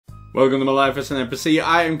Welcome to my life as an NPC.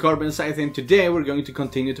 I am Carbon Scythe, and today we're going to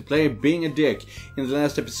continue to play Being a Dick. In the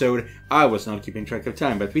last episode, I was not keeping track of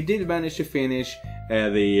time, but we did manage to finish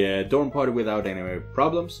the dorm party without any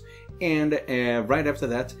problems. And right after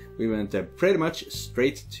that, we went pretty much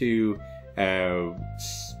straight to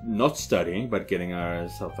not studying, but getting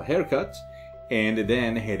ourselves a haircut, and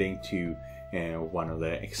then heading to one of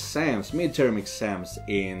the exams, midterm exams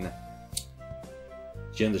in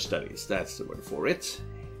Gender Studies. That's the word for it.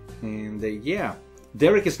 And yeah,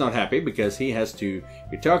 Derek is not happy because he has to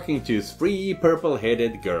be talking to 3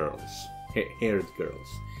 purple-headed girls, haired girls,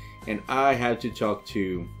 and I have to talk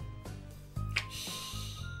to,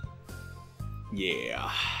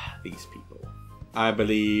 yeah, these people.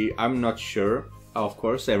 I'm not sure. Of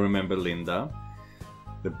course, I remember Linda,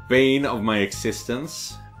 the bane of my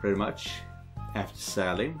existence, pretty much after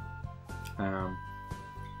Sally.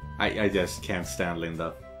 I just can't stand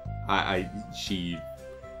Linda. She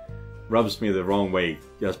rubs me the wrong way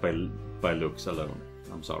just by looks alone.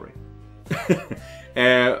 I'm sorry.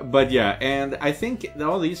 But yeah, and I think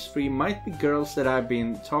all these 3 might be girls that I've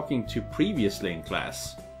been talking to previously in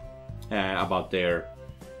class about their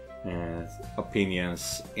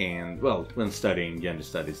opinions and, well, when studying gender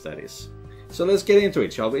studies, that is. So let's get into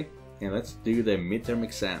it, shall we? And let's do the midterm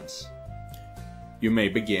exams. You may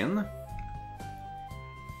begin.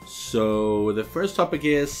 So the first topic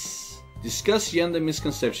is discuss gender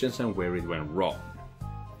misconceptions and where it went wrong.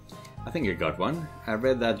 I think I got one. I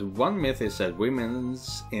read that one myth is that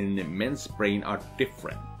women's and men's brain are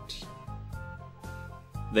different.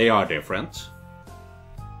 They are different.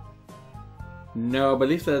 No, I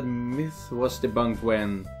believe that myth was debunked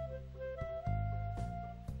when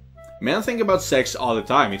men think about sex all the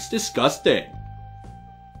time. It's disgusting.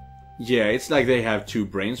 Yeah, it's like they have 2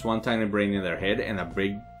 brains, one tiny brain in their head and a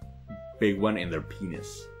big one in their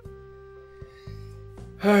penis.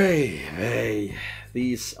 Hey,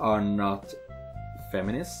 these are not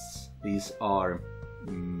feminists. These are,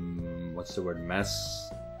 what's the word,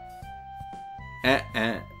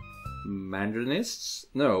 mandrinists?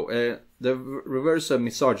 No, the reverse of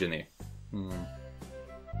misogyny.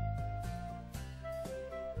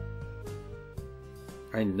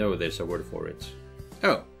 I know there's a word for it.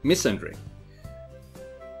 Oh, misandry.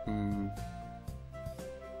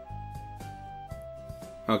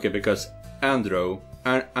 Okay, because andro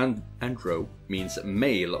means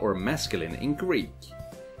male or masculine in Greek.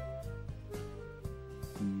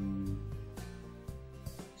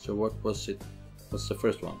 So what was it? What's the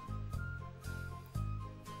first one?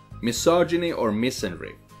 Misogyny or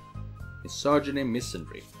misandry? Misogyny,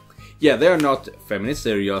 misandry. Yeah, they're not feminists,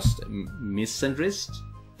 they're just misandrists.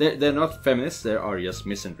 They're not feminists, they are just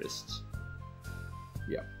misandrists.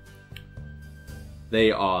 Yeah.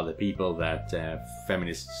 They are the people that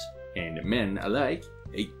feminists and men alike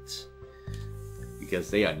hate, because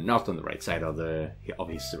they are not on the right side of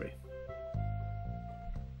history.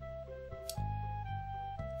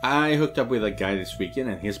 I hooked up with a guy this weekend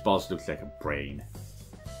and his balls looked like a brain.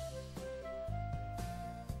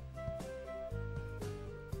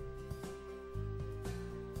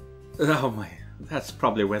 Oh my, that's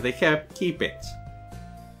probably where they keep it.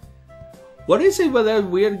 What is it with that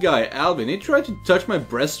weird guy, Alvin? He tried to touch my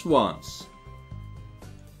breast once.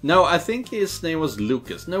 No, I think his name was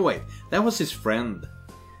Lucas. No, wait, that was his friend.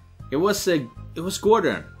 It was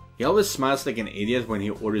Gordon. He always smiles like an idiot when he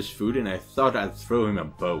orders food, and I thought I'd throw him a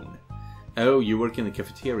bone. Oh, you work in the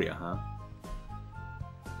cafeteria, huh?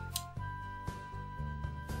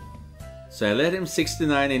 So I let him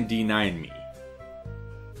 69 and D9 me.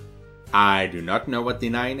 I do not know what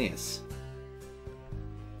D9 is.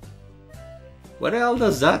 What the hell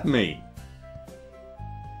does that mean?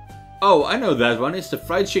 Oh, I know that one. It's the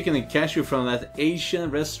fried chicken and cashew from that Asian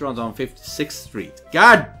restaurant on 56th Street.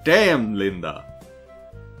 God damn, Linda!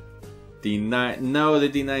 D9. No, the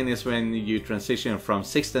D9 is when you transition from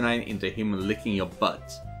 69 into him licking your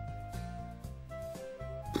butt.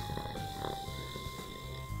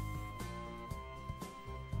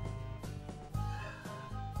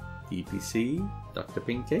 DPC, Dr.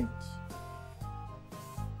 Pinkcake.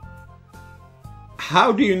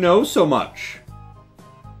 How do you know so much?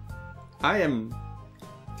 I am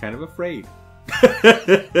kind of afraid.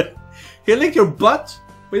 He licked your butt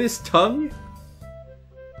with his tongue?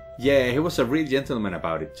 Yeah, he was a real gentleman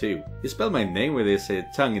about it too. He spelled my name with his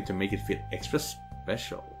tongue to make it feel extra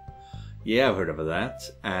special. Yeah, I've heard of that.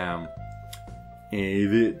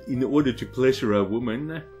 In order to pleasure a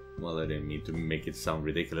woman, well, I didn't mean to make it sound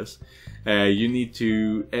ridiculous. You need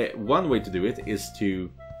to, one way to do it is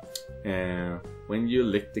to, when you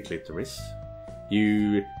lick the clitoris,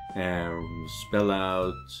 you Spell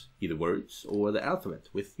out either words or the alphabet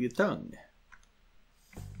with your tongue.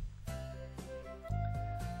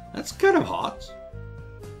 That's kind of hot.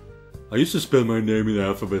 I used to spell my name in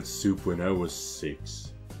alphabet soup when I was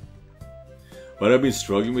 6. But I've been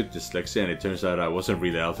struggling with dyslexia, and it turns out I wasn't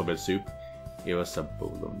really alphabet soup. It was a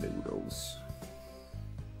bowl of noodles.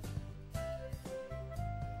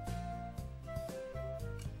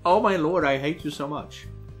 Oh my lord, I hate you so much.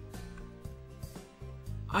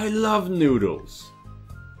 I love noodles.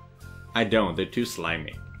 I don't, they're too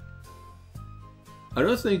slimy. I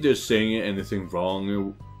don't think there's saying anything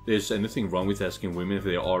wrong. There's anything wrong with asking women if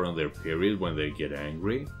they are on their period when they get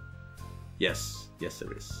angry. Yes,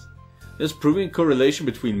 there is. There's proven correlation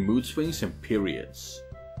between mood swings and periods.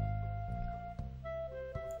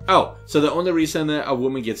 Oh, so the only reason a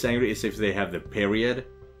woman gets angry is if they have the period?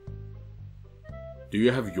 Do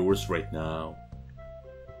you have yours right now?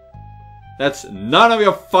 That's none of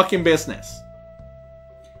your fucking business.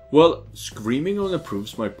 Well, screaming only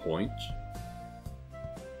proves my point.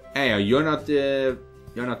 Hey, you're not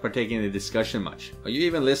partaking in the discussion much. Are you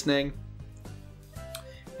even listening?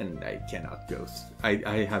 And I cannot go.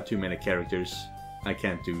 I have too many characters. I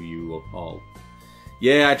can't do you all.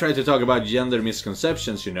 Yeah, I tried to talk about gender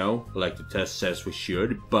misconceptions, you know, like the test says we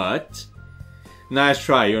should, but nice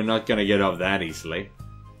try. You're not gonna get off that easily.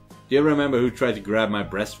 Do you remember who tried to grab my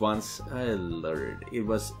breast once? Oh lord, it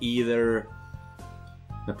was either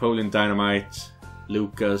Napoleon Dynamite,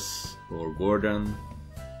 Lucas, or Gordon.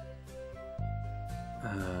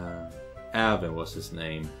 Alvin was his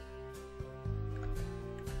name.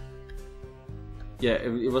 Yeah,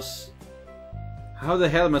 it was... How the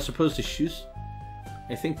hell am I supposed to choose?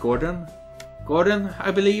 I think Gordon? Gordon,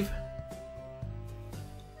 I believe?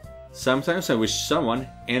 Sometimes I wish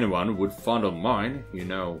anyone would fondle mine, you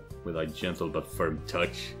know, with a gentle but firm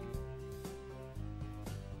touch.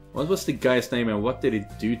 What was the guy's name and what did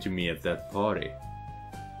it do to me at that party?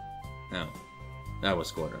 No, that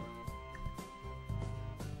was Gordon.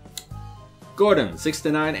 Gordon,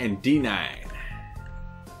 69 and D9.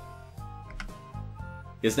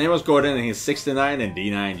 His name was Gordon and he's 69 and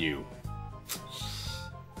D9 you.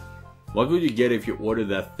 What would you get if you ordered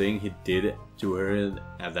that thing he did to her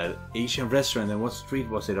at that Asian restaurant, and what street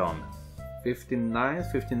was it on?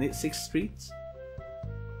 59th, 56th Street?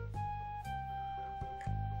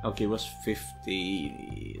 Okay, it was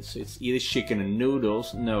 50, so it's either chicken and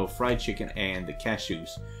noodles, no, fried chicken and the cashews,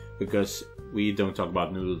 because we don't talk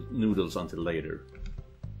about noodles until later.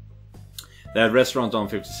 That restaurant on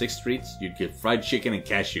 56th Street, you'd get fried chicken and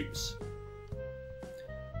cashews.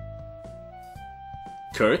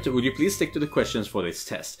 Kurt, would you please stick to the questions for this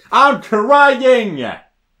test? I'm trying! Yeah,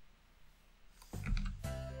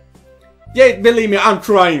 believe me, I'm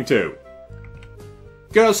trying to.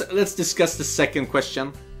 Girls, let's discuss the second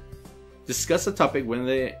question. Discuss a topic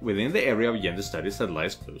within the area of gender studies that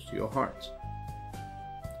lies close to your heart.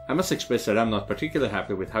 I must express that I'm not particularly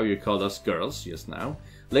happy with how you called us girls just now.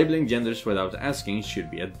 Labeling genders without asking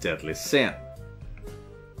should be a deadly sin.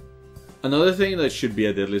 Another thing that should be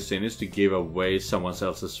a deadly sin is to give away someone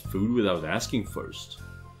else's food without asking first.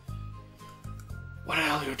 What the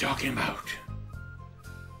hell are you talking about?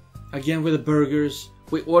 Again with the burgers,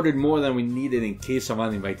 we ordered more than we needed in case of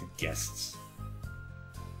uninvited guests.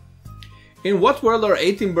 In what world are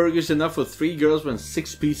 18 burgers enough for 3 girls when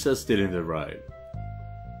 6 pizzas didn't arrive?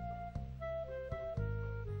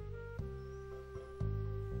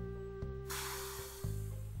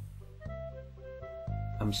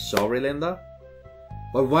 I'm sorry, Linda,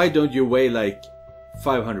 but why don't you weigh like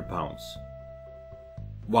 500 pounds?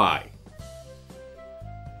 Why?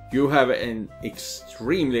 You have an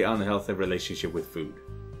extremely unhealthy relationship with food.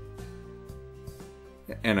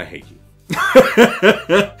 And I hate you.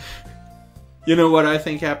 You know what I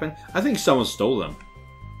think happened? I think someone stole them.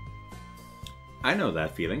 I know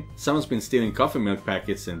that feeling. Someone's been stealing coffee milk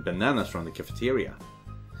packets and bananas from the cafeteria.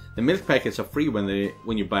 The milk packets are free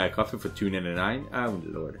when you buy a coffee for $2.99. Oh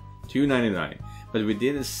lord, $2.99. But we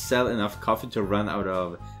didn't sell enough coffee to run out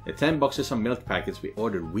of the 10 boxes of milk packets we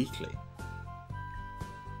ordered weekly.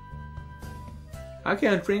 I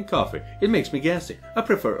can't drink coffee. It makes me gassy. I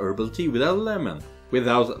prefer herbal tea without lemon.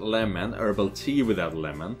 Without lemon, herbal tea without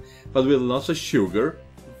lemon, but with lots of sugar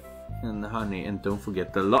and honey, and don't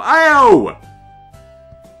forget the Ow!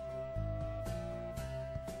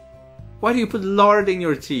 Why do you put lard in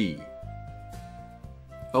your tea?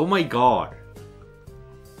 Oh my god.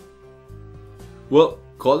 Well,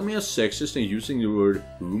 calling me a sexist and using the word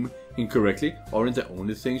whom incorrectly aren't the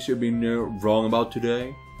only things you've been wrong about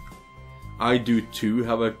today. I do too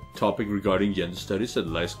have a topic regarding gender studies that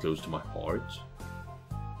lies close to my heart.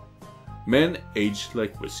 Men age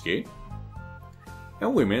like whiskey.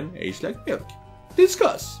 And women age like milk.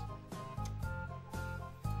 Discuss.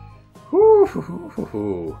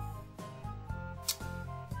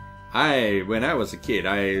 When I was a kid,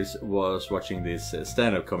 I was watching this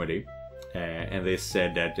stand-up comedy, and they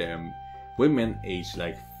said that women age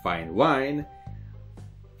like fine wine,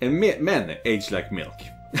 and men age like milk.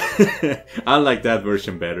 I like that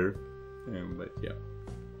version better, but yeah.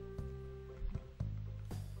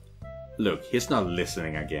 Look, he's not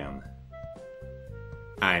listening again.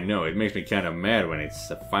 I know, it makes me kind of mad when it's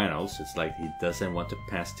the finals. It's like he doesn't want to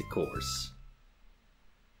pass the course.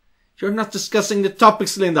 You're not discussing the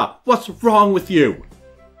topics, Linda! What's wrong with you?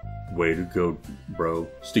 Way to go, bro.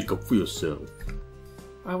 Stick up for yourself.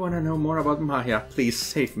 I want to know more about Maya. Please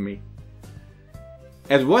save me.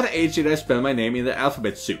 At what age did I spell my name in the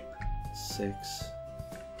alphabet soup? 6.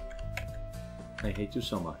 I hate you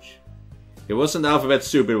so much. It wasn't alphabet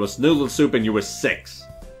soup, it was noodle soup, and you were 6.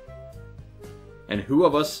 And who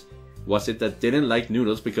of us was it that didn't like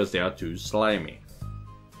noodles because they are too slimy?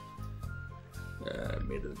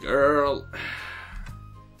 Middle girl.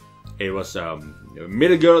 It was a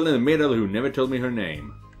middle girl in the middle who never told me her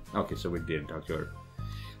name. Okay, so we did talk to her.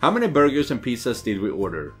 How many burgers and pizzas did we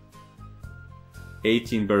order?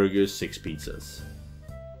 18 burgers, 6 pizzas.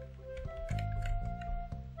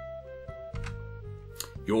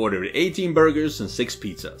 You ordered 18 burgers and 6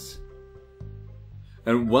 pizzas.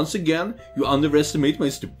 And once again, you underestimate my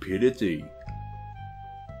stupidity.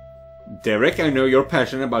 Derek, I know you're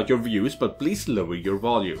passionate about your views, but please lower your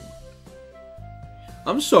volume.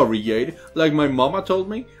 I'm sorry, Jade. Like my mama told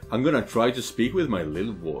me, I'm gonna try to speak with my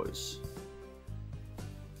little voice.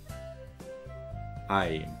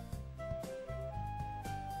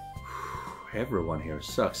 Everyone here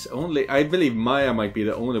sucks. I believe Maya might be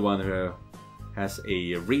the only one who has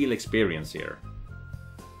a real experience here.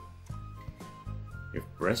 If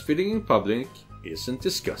breastfeeding in public isn't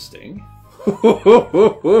disgusting,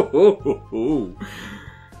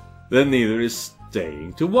 then neither is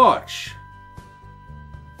staying to watch.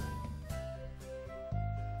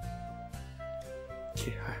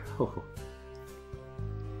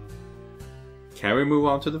 Can we move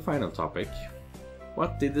on to the final topic?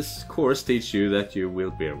 What did this course teach you that you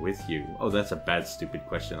will bear with you? Oh, that's a bad, stupid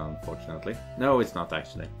question, unfortunately. No, it's not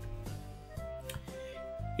actually.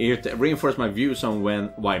 It reinforced my views on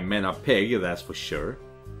why men are pig, that's for sure.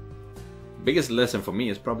 Biggest lesson for me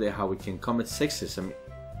is probably how we can combat sexism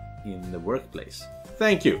in the workplace.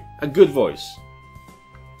 Thank you, a good voice.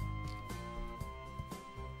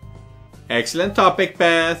 Excellent topic,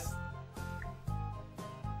 Beth.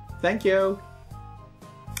 Thank you.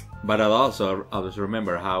 But I'll also always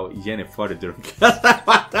remember how Jenny farted during class.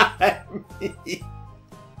 What I mean.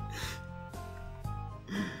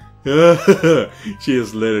 She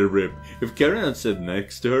just let it rip. If Karen had sat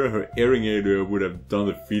next to her, her hearing aid would have done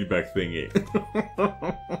the feedback thingy.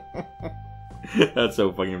 That's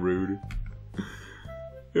so fucking rude.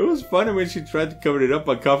 It was funny when she tried to cover it up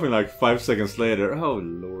by coughing like 5 seconds later. Oh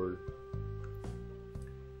lord.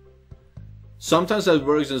 Sometimes that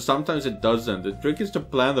works and sometimes it doesn't. The trick is to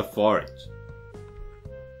plan the fart.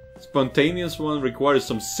 Spontaneous one requires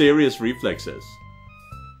some serious reflexes.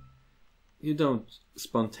 You don't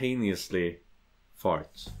spontaneously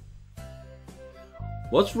fart.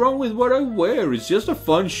 What's wrong with what I wear? It's just a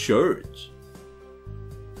fun shirt.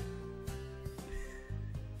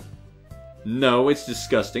 No, it's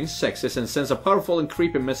disgusting, sexist, and sends a powerful and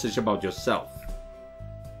creepy message about yourself.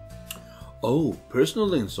 Oh,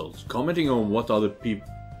 personal insults, commenting on what other people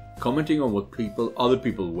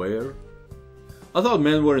wear. I thought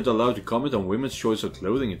men weren't allowed to comment on women's choice of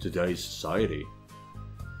clothing in today's society.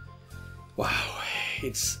 Wow,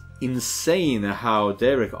 it's insane how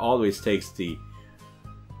Derek always takes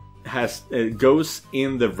goes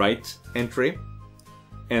in the right entry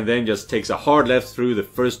and then just takes a hard left through the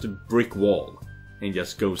first brick wall and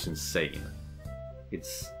just goes insane.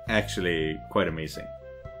 It's actually quite amazing.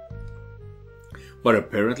 But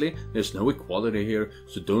apparently there's no equality here,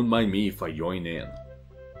 so don't mind me if I join in.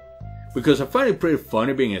 Because I find it pretty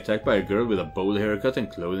funny being attacked by a girl with a bold haircut and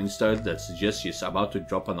clothing style that suggests she's about to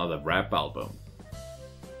drop another rap album.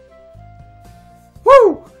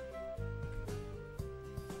 Woo!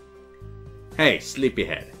 Hey,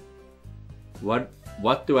 sleepyhead. What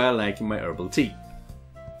do I like in my herbal tea?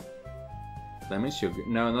 Lemon sugar?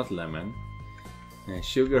 No, not lemon.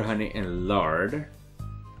 Sugar, honey, and lard.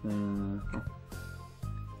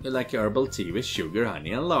 You like herbal tea with sugar,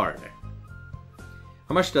 honey, and lard.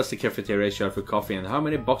 How much does the cafeteria charge for coffee, and how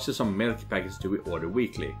many boxes of milk packets do we order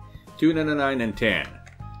weekly? $2.99 and $10.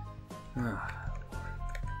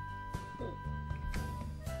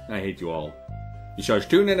 I hate you all. You charge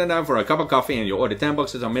 $2.99 for a cup of coffee and you order 10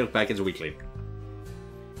 boxes of milk packets weekly.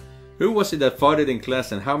 Who was it that farted in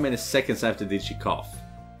class and how many seconds after did she cough?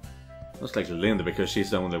 Most likely Linda, because she's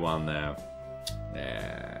the only one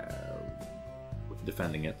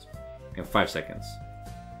defending it. In 5 seconds.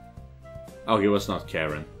 Oh, he was not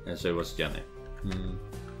Karen, and so it was Jenny. It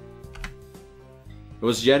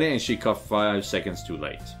was Jenny and she coughed 5 seconds too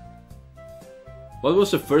late. What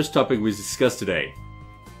was the first topic we discussed today?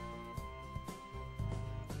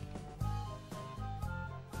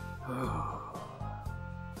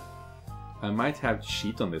 I might have to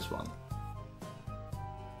cheat on this one.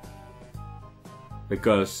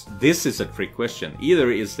 Because this is a trick question.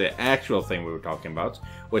 Either it's the actual thing we were talking about,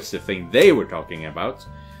 or it's the thing they were talking about,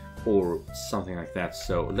 or something like that.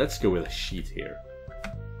 So let's go with a sheet here.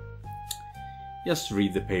 Just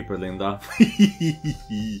read the paper, Linda.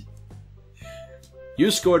 You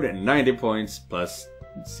scored 90 points plus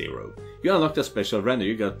 0. You unlocked a special render.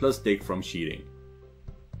 You got plus DIK from cheating.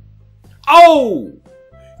 Oh!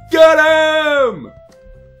 Get him!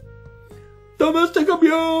 Domestic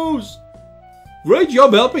abuse! Great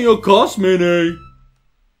job helping your cause, Minnie!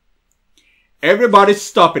 Everybody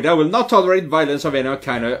stop it. I will not tolerate violence of any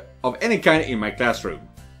kind in my classroom.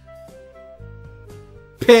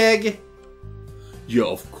 Pig! Yeah,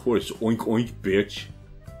 of course. Oink oink, bitch.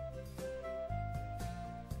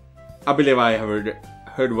 I believe I have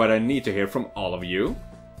heard what I need to hear from all of you.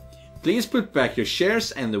 Please put back your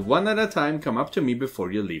shares and one at a time come up to me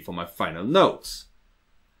before you leave for my final notes.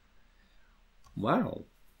 Wow.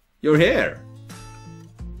 You're here.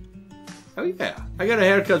 Oh yeah, I got a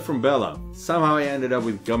haircut from Bella. Somehow I ended up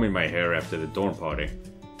with gum in my hair after the dorm party.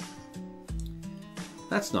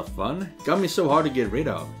 That's not fun. Gum is so hard to get rid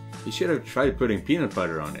of. You should have tried putting peanut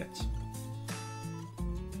butter on it.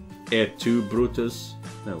 Et tu, Brutus?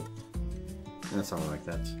 No. Not something like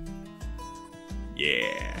that.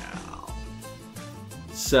 Yeah.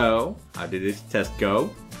 So, how did this test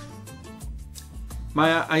go?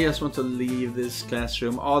 Maya, I just want to leave this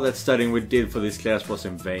classroom. All that studying we did for this class was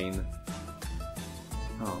in vain.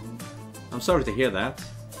 Oh, I'm sorry to hear that.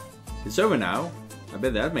 It's over now. I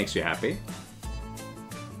bet that makes you happy.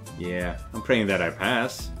 Yeah, I'm praying that I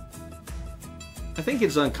pass. I think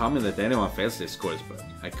it's uncommon that anyone fails this course, but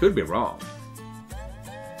I could be wrong.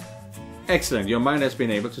 Excellent, your mind has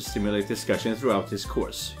been able to stimulate discussion throughout this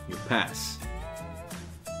course. You pass.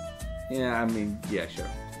 Yeah, I mean, yeah, sure.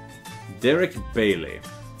 Derek Bailey.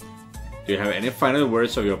 Do you have any final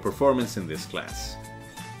words of your performance in this class?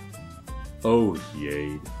 Oh,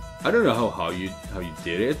 yay. I don't know how you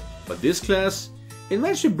did it, but this class, it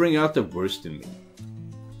managed to bring out the worst in me.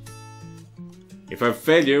 If I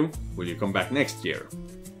fail you, will you come back next year?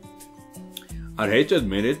 I'd hate to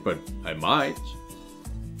admit it, but I might.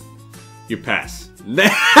 You pass.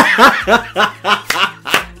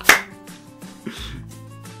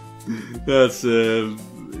 That's,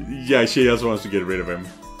 yeah, she just wants to get rid of him.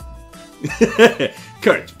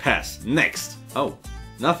 Kurt, pass. Next. Oh,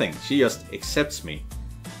 nothing. She just accepts me.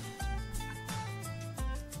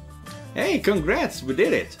 Hey, congrats, we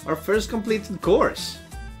did it. Our first completed course.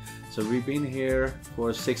 So we've been here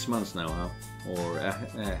for 6 months now, huh? Or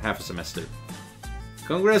half a semester.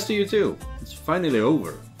 Congrats to you too. It's finally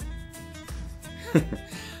over.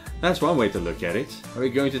 That's one way to look at it. Are we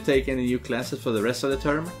going to take any new classes for the rest of the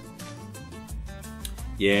term?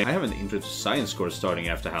 Yeah, I have an intro to science course starting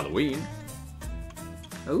after Halloween.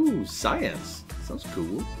 Oh, science. Sounds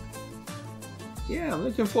cool. Yeah, I'm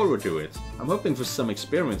looking forward to it. I'm hoping for some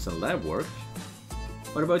experiments and lab work.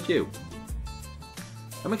 What about you?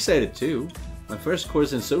 I'm excited too. My first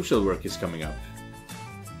course in social work is coming up.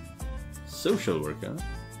 Social work, huh?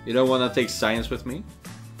 You don't want to take science with me?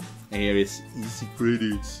 Here it's easy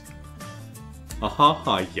credits.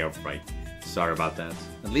 Aha, yeah, right. Sorry about that.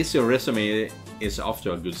 At least your resume is off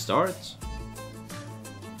to a good start.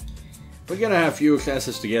 We're gonna have fewer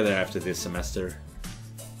classes together after this semester.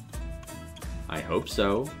 I hope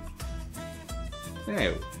so.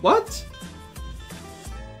 Hey, what?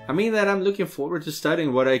 I mean that I'm looking forward to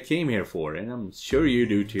studying what I came here for, and I'm sure you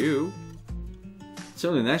do too. It's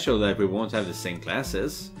only natural that we won't have the same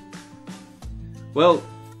classes. Well,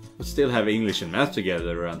 we'll still have English and math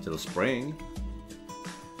together until spring.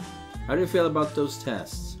 How do you feel about those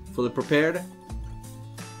tests? Fully prepared?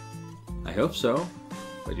 I hope so,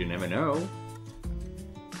 but you never know.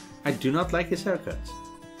 I do not like his haircut.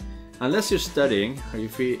 Unless you're studying, are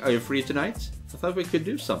you free tonight? I thought we could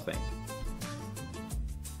do something.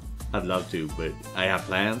 I'd love to, but I have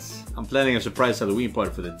plans. I'm planning a surprise Halloween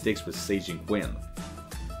party for the Dicks with Sage and Quinn.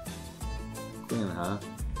 Quinn, huh?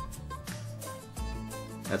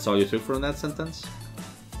 That's all you took from that sentence?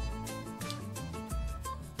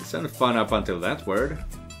 Sounded fun up until that word.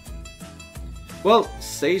 Well,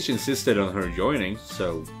 Sage insisted on her joining,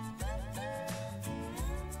 so...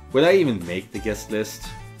 Will I even make the guest list?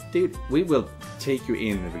 Dude, we will take you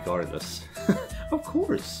in regardless. Of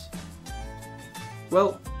course.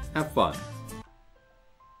 Well, have fun.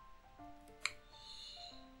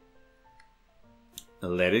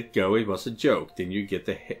 Let it go, it was a joke. Did you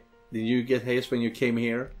get hazed when you came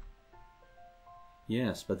here?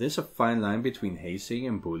 Yes, but there's a fine line between hazing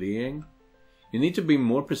and bullying. You need to be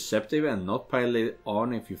more perceptive and not pile it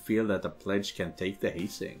on if you feel that a pledge can take the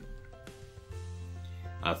hazing.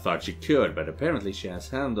 I thought she could, but apparently she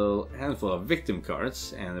has a handful of victim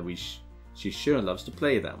cards, and she sure loves to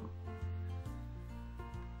play them.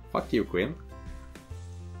 Fuck you, Quinn.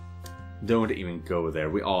 Don't even go there,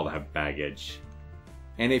 we all have baggage.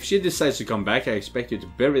 And if she decides to come back, I expect you to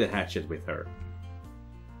bury the hatchet with her.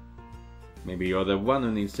 Maybe you're the one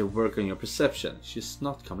who needs to work on your perception. She's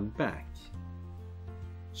not coming back.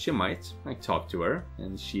 She might. I talked to her,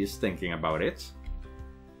 and she is thinking about it.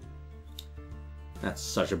 That's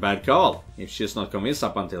such a bad call. If she's not convinced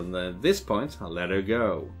up until this point, I'll let her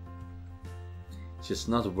go. She's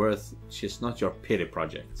not your pity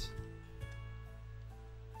project.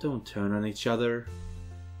 Don't turn on each other.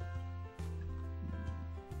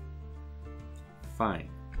 Fine.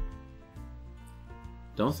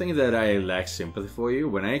 Don't think that I lack sympathy for you.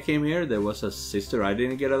 When I came here, there was a sister I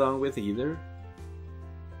didn't get along with either.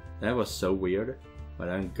 That was so weird, but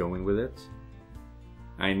I'm going with it.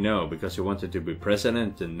 I know, because you wanted to be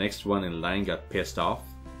president, the next one in line got pissed off.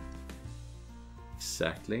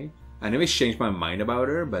 Exactly. I never changed my mind about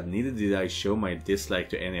her, but neither did I show my dislike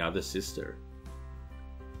to any other sister.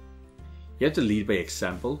 You have to lead by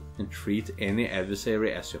example and treat any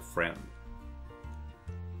adversary as your friend.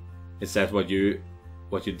 Is that what you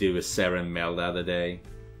did with Sarah and Mel the other day?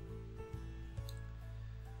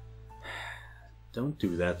 Don't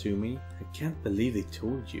do that to me. I can't believe they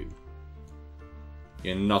told you.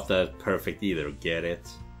 You're not that perfect either, get it?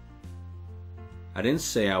 I didn't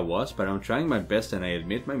say I was, but I'm trying my best and I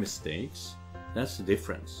admit my mistakes. That's the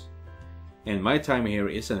difference. And my time here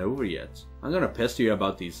isn't over yet. I'm gonna pester you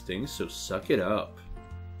about these things, so suck it up.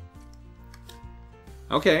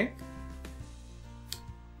 Okay.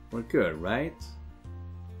 We're good, right?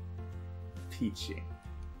 Peachy.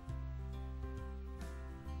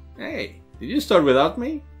 Hey, did you start without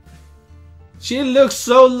me? She looks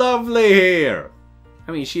so lovely here!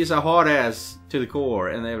 I mean, she's a hot ass to the core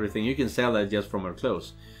and everything. You can tell that just from her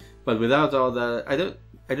clothes. But without all that,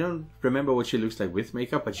 I don't remember what she looks like with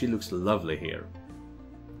makeup, but she looks lovely here.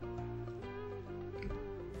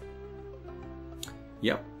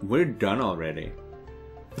 Yep, we're done already.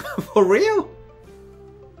 For real?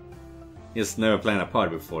 Just never planned a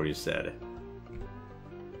party before, you said.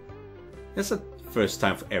 That's a first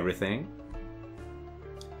time for everything.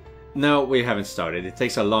 No, we haven't started. It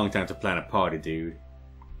takes a long time to plan a party, dude.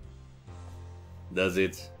 Does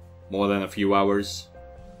it? More than a few hours?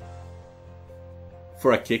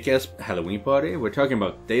 For a kick-ass Halloween party, we're talking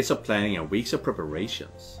about days of planning and weeks of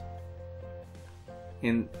preparations.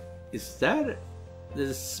 And is that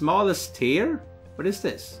the smallest tier? What is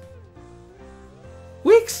this?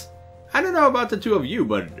 Weeks? I don't know about the two of you,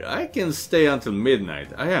 but I can stay until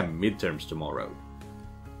midnight. I have midterms tomorrow.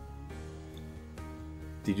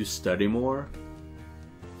 Did you study more?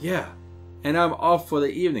 Yeah, and I'm off for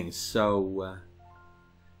the evening, so...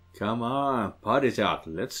 come on, party talk,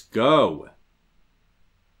 let's go!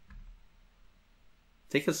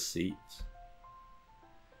 Take a seat.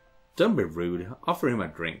 Don't be rude, offer him a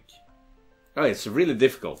drink. Oh, it's really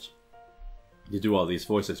difficult. You do all these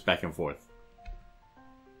voices back and forth.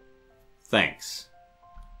 Thanks.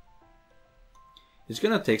 It's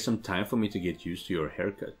gonna take some time for me to get used to your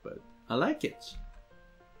haircut, but I like it.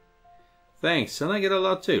 Thanks, and I get a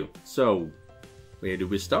lot too. So, where do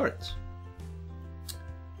we start?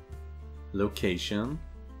 Location.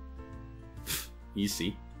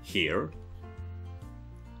 Easy. Here.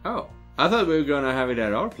 Oh, I thought we were gonna have it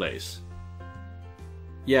at our place.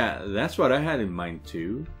 Yeah, that's what I had in mind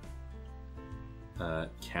too.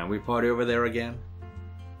 Can we party over there again?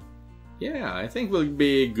 Yeah, I think we'll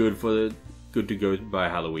be good to go by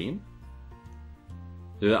Halloween.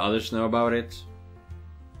 Do the others know about it?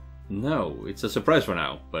 No, it's a surprise for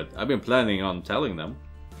now, but I've been planning on telling them.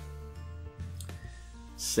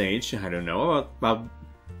 Sage, I don't know about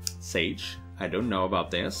Sage. I don't know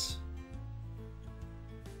about this.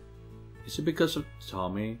 Is it because of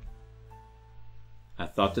Tommy? I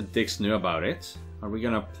thought the dicks knew about it. Are we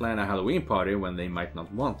gonna plan a Halloween party when they might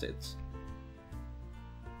not want it?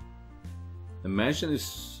 The mansion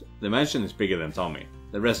is bigger than Tommy.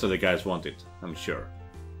 The rest of the guys want it, I'm sure.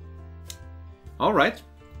 Alright,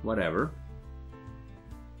 whatever.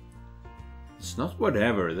 It's not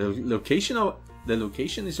whatever. The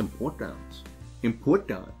location is important.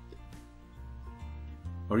 Important.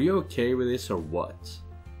 Are you okay with this or what?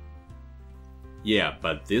 Yeah,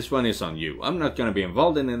 but this one is on you. I'm not gonna be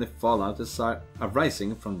involved in any fallout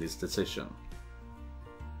arising from this decision.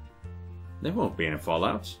 There won't be any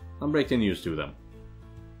fallout. I'll break the news to them.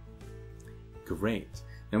 Great.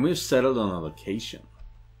 Then we've settled on a location.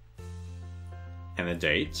 And a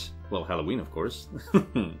date? Well, Halloween, of course.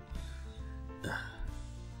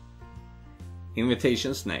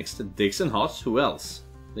 Invitations next. Dicks and Hots. Who else?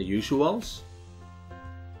 The usuals?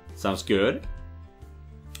 Sounds good.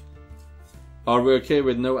 Are we okay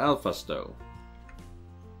with no alphas though?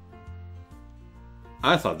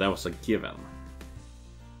 I thought that was a given.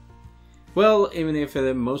 Well, even if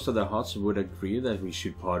most of the Hots would agree that we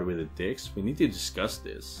should party with the Dicks, we need to discuss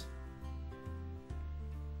this.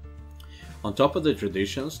 On top of the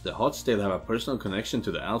traditions, the Hots still have a personal connection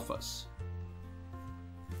to the alphas.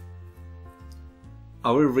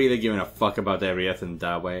 Are we really giving a fuck about Arieth in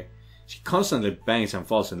that way? She constantly bangs and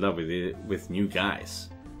falls in love with new guys.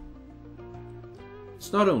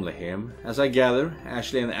 It's not only him. As I gather,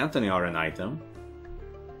 Ashley and Anthony are an item.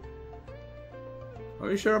 Are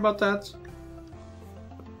you sure about that?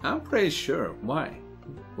 I'm pretty sure. Why?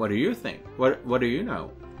 What do you think? What do you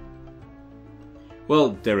know? Well,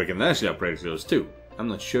 Derek and Ashley are pretty close too. I'm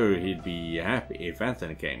not sure he'd be happy if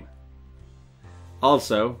Anthony came.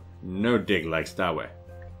 Also, no Dick likes Dawe.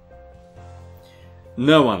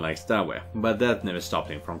 No one likes Dawe, but that never stopped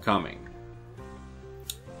him from coming.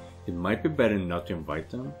 It might be better not to invite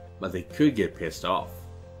them, but they could get pissed off.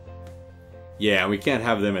 Yeah, we can't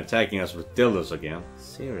have them attacking us with dildos again.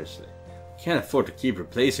 Seriously. We can't afford to keep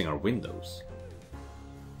replacing our windows.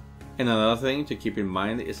 And another thing to keep in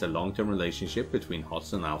mind is the long-term relationship between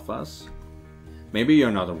Hots and Alphas. Maybe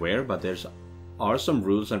you're not aware, but there are some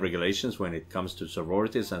rules and regulations when it comes to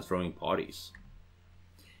sororities and throwing parties.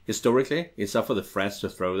 Historically, it's up for the frats to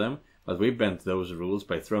throw them, but we bent those rules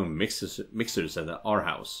by throwing mixers at our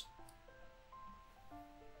house.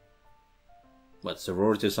 What,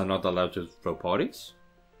 sororities are not allowed to throw parties?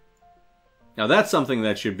 Now that's something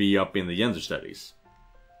that should be up in the Gender Studies.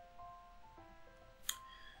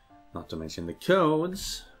 Not to mention the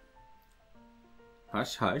codes.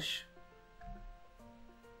 Hush hush.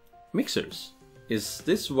 Mixers. Is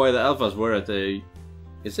this why the alphas were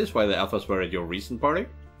at your recent party?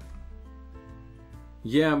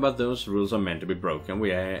 Yeah, but those rules are meant to be broken.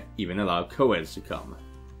 We even allow co-eds to come.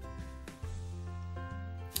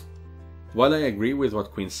 While I agree with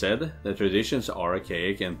what Queen said, the traditions are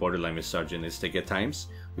archaic and borderline misogynistic at times,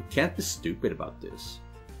 we can't be stupid about this.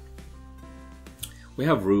 We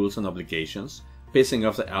have rules and obligations. Pissing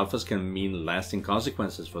off the alphas can mean lasting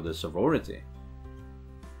consequences for the sorority.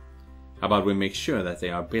 How about we make sure that they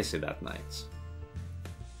are busy that night?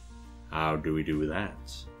 How do we do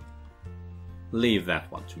that? Leave that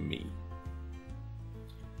one to me.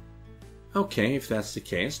 Okay, if that's the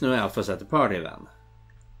case, no alphas at the party then.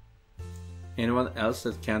 Anyone else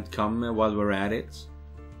that can't come while we're at it?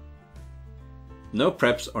 No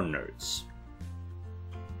preps or nerds.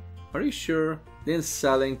 Are you sure? Didn't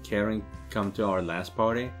Sally and Karen come to our last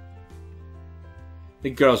party? The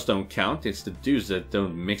girls don't count, it's the dudes that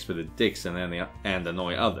don't mix with the dicks and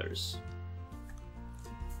annoy others.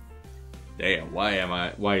 Damn,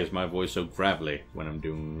 why is my voice so gravelly when I'm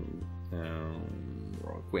doing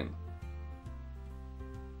Quinn?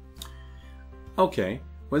 Okay,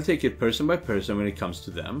 we'll take it person by person when it comes to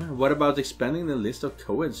them. What about expanding the list of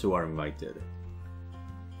co-eds who are invited?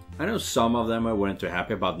 I know some of them weren't too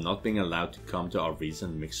happy about not being allowed to come to our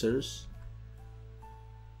recent mixers.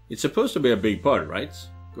 It's supposed to be a big party, right?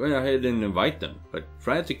 Go ahead and invite them, but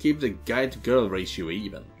try to keep the guy-to-girl ratio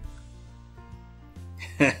even.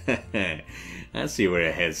 I see where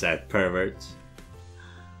your head's at, pervert.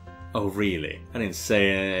 Oh really? I didn't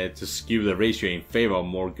say to skew the ratio in favor of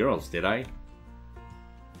more girls, did I?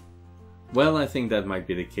 Well, I think that might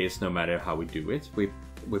be the case no matter how we do it. We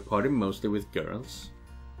party mostly with girls.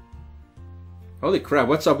 Holy crap,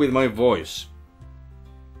 what's up with my voice?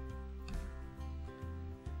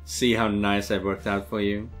 See how nice I worked out for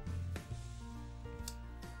you?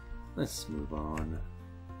 Let's move on.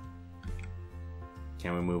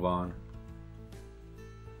 Can we move on?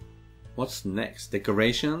 What's next?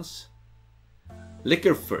 Decorations?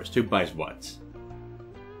 Liquor first, who buys what?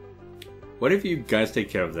 What if you guys take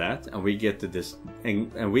care of that and we get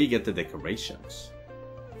the decorations?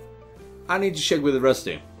 I need to check with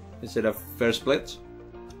Rusty. Is it a fair split?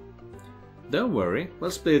 Don't worry,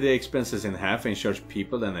 we'll split the expenses in half and charge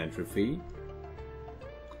people an entry fee.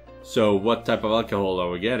 So what type of alcohol are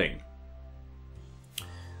we getting?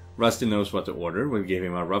 Rusty knows what to order. We'll give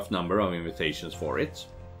him a rough number of invitations for it.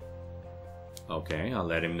 Okay, I'll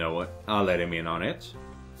let him know it. I'll let him in on it.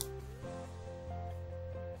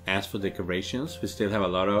 As for decorations, we still have a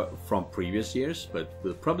lot of from previous years, but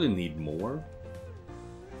we'll probably need more.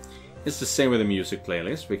 It's the same with the music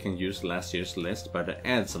playlist. We can use last year's list, but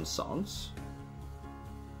add some songs.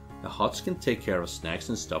 The HOTS can take care of snacks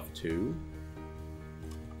and stuff too.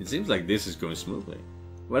 It seems like this is going smoothly.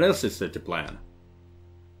 What else is there to plan?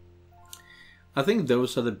 I think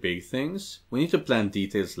those are the big things. We need to plan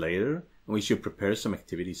details later, and we should prepare some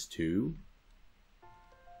activities too.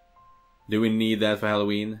 Do we need that for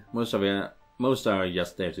Halloween? Most are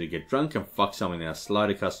just there to get drunk and fuck someone in a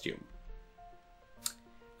slutty costume.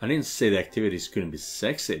 I didn't say the activities couldn't be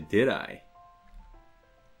sexy, did I?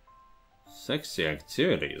 Sexy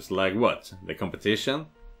activities? Like what? The competition?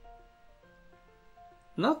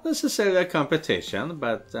 Not necessarily a competition,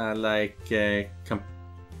 but I like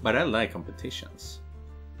competitions.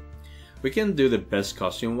 We can do the best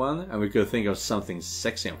costume one, and we could think of something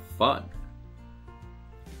sexy and fun.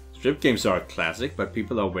 Strip games are a classic, but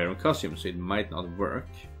people are wearing costumes, so it might not work.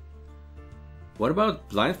 What about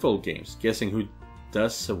blindfold games? Guessing who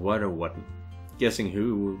does what or what? Guessing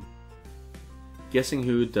who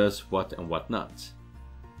does what and what not.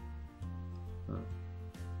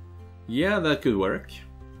 Yeah, that could work.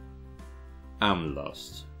 I'm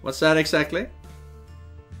lost. What's that exactly?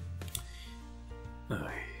 Oh,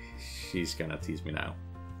 she's gonna tease me now.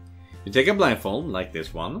 You take a blindfold, like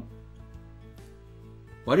this one.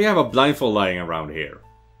 Why do you have a blindfold lying around here?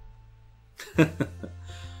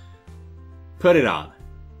 Put it on.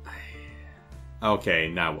 Okay,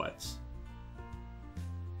 now what?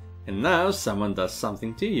 And now someone does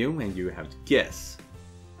something to you and you have to guess.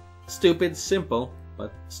 Stupid simple,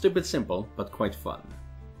 but quite fun.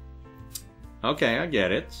 Okay, I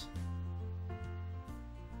get it.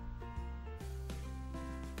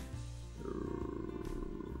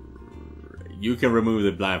 You can remove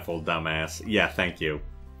the blindfold, dumbass. Yeah, thank you.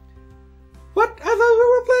 What? I thought we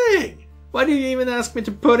were playing! Why did you even ask me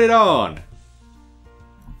to put it on?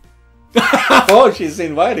 Oh, she's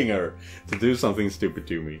inviting her to do something stupid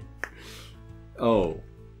to me. Oh.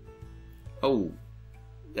 Oh.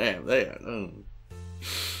 Damn, there.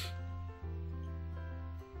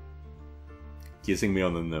 Kissing me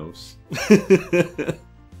on the nose.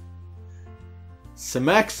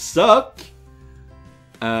 Smacks suck?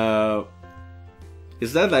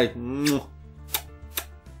 Is that like...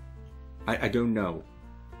 I don't know.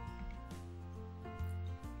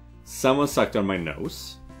 Someone sucked on my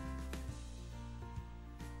nose.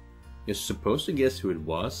 You're supposed to guess who it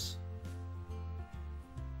was.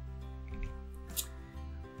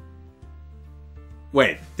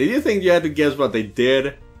 Wait, did you think you had to guess what they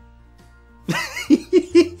did?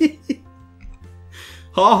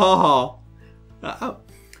 Ha ha ha.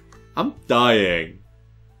 I'm dying.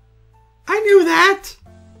 I knew that!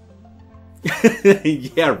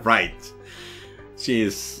 Yeah, right.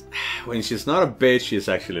 When she's not a bitch, she's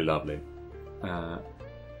actually lovely.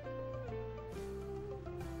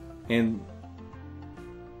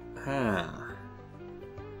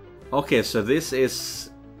 Okay, so this is...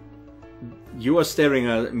 You are staring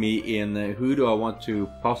at me in who do I want to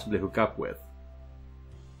possibly hook up with?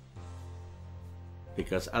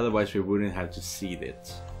 Because otherwise we wouldn't have to see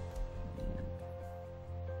it.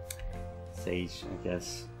 Sage, I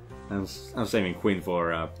guess. I'm saving Queen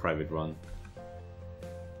for a private run.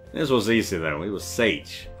 This was easy though, it was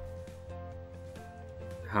Sage.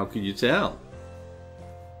 How could you tell?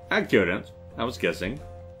 I couldn't. I was guessing.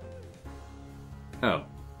 Oh,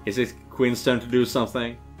 is it Queen's turn to do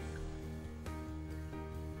something?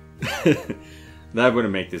 That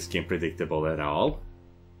wouldn't make this game predictable at all.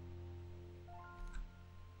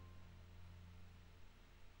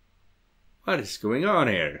 What is going on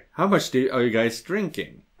here? How much are you guys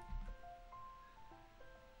drinking?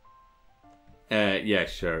 Yeah,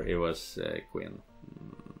 sure, it was Queen.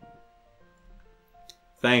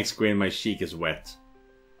 Thanks, Queen, my cheek is wet.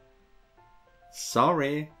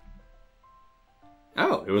 Sorry.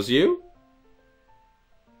 Oh, it was you?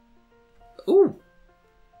 Ooh.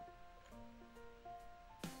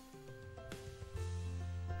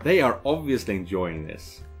 They are obviously enjoying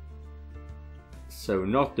this. So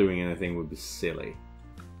not doing anything would be silly.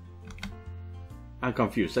 I'm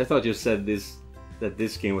confused. I thought you said that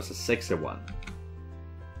this game was a sexy one.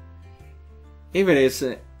 Even if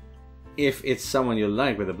it's someone you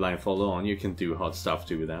like with a blindfold on, you can do hot stuff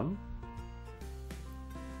to them.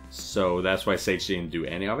 So that's why Sage didn't do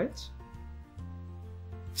any of it.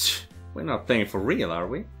 We're not playing for real, are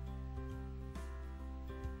we?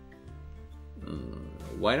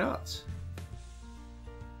 Why not?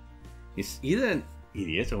 He's either an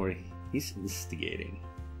idiot or he's instigating.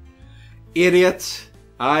 Idiot!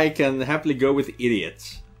 I can happily go with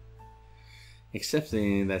idiot. Except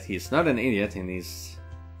that he's not an idiot and he's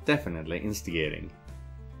definitely instigating.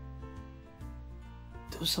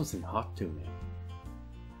 Do something hot to me.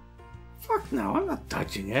 Fuck no, I'm not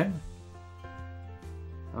touching him.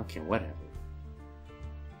 Okay, whatever.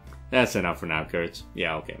 That's enough for now, Kurt.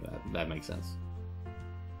 Yeah, okay, that makes sense.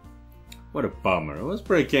 What a bummer. It was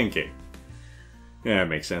pretty kinky. Yeah, it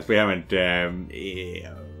makes sense. We haven't...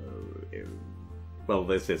 well,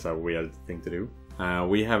 this is a weird thing to do.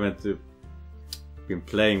 We haven't been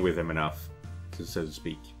playing with him enough, so to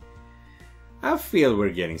speak. I feel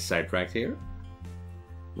we're getting sidetracked here.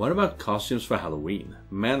 What about costumes for Halloween?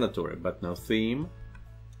 Mandatory, but no theme.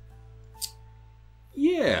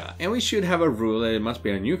 Yeah, and we should have a rule that it must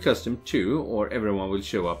be a new costume too, or everyone will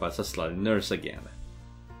show up as a slutty nurse again.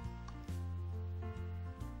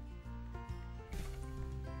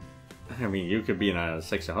 I mean, you could be in a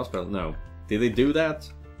sexy hospital. No. Did they do that?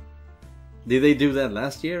 Did they do that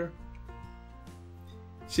last year?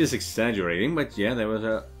 She's exaggerating, but yeah,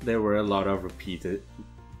 there were a lot of repeat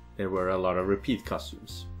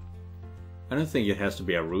costumes. I don't think it has to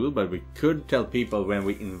be a rule, but we could tell people when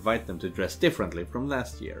we invite them to dress differently from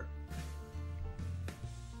last year.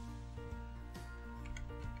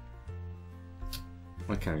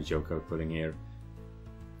 What kind of joke are we putting here?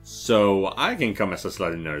 So I can come as a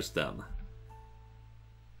slutty nurse then.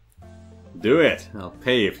 Do it. I'll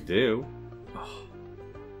pay if you do. Oh.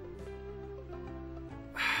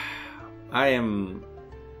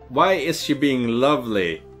 Why is she being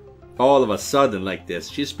lovely all of a sudden like this?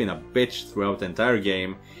 She's been a bitch throughout the entire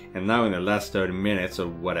game, and now in the last 30 minutes or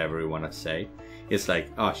whatever you want to say, it's like,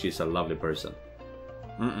 oh, she's a lovely person.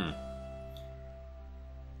 And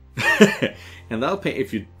I'll pay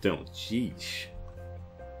if you don't. Jeez.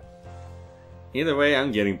 Either way,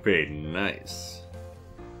 I'm getting paid. Nice.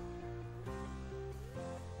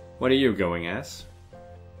 What are you going as?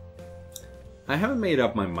 I haven't made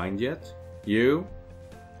up my mind yet. You?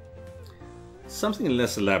 Something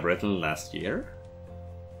less elaborate than last year.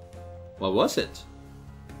 What was it?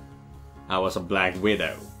 I was a Black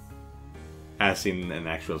Widow. As in an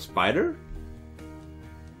actual spider?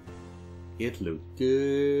 It looked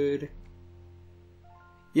good.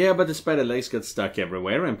 Yeah, but the spider legs got stuck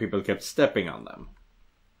everywhere and people kept stepping on them.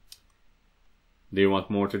 Do you want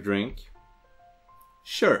more to drink?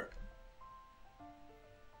 Sure.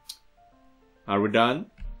 Are we done?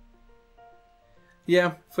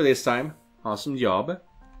 Yeah, for this time. Awesome job.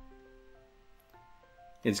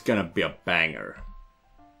 It's gonna be a banger.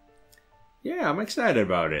 Yeah, I'm excited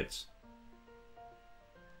about it.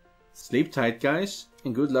 Sleep tight, guys,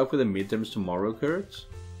 and good luck with the midterms tomorrow, Kurt.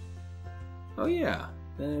 Oh yeah,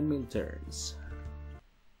 the midterms.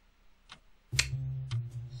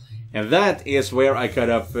 And that is where I cut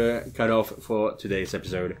off for today's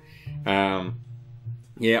episode.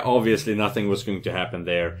 Yeah, obviously nothing was going to happen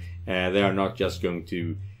there. They are not just going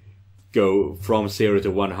to go from 0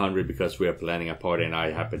 to 100 because we are planning a party and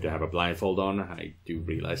I happen to have a blindfold on. I do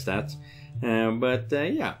realize that. But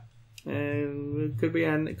yeah,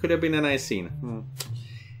 could have been a nice scene.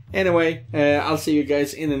 Anyway, I'll see you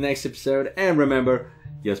guys in the next episode. And remember,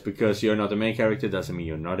 just because you're not the main character doesn't mean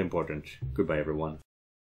you're not important. Goodbye, everyone.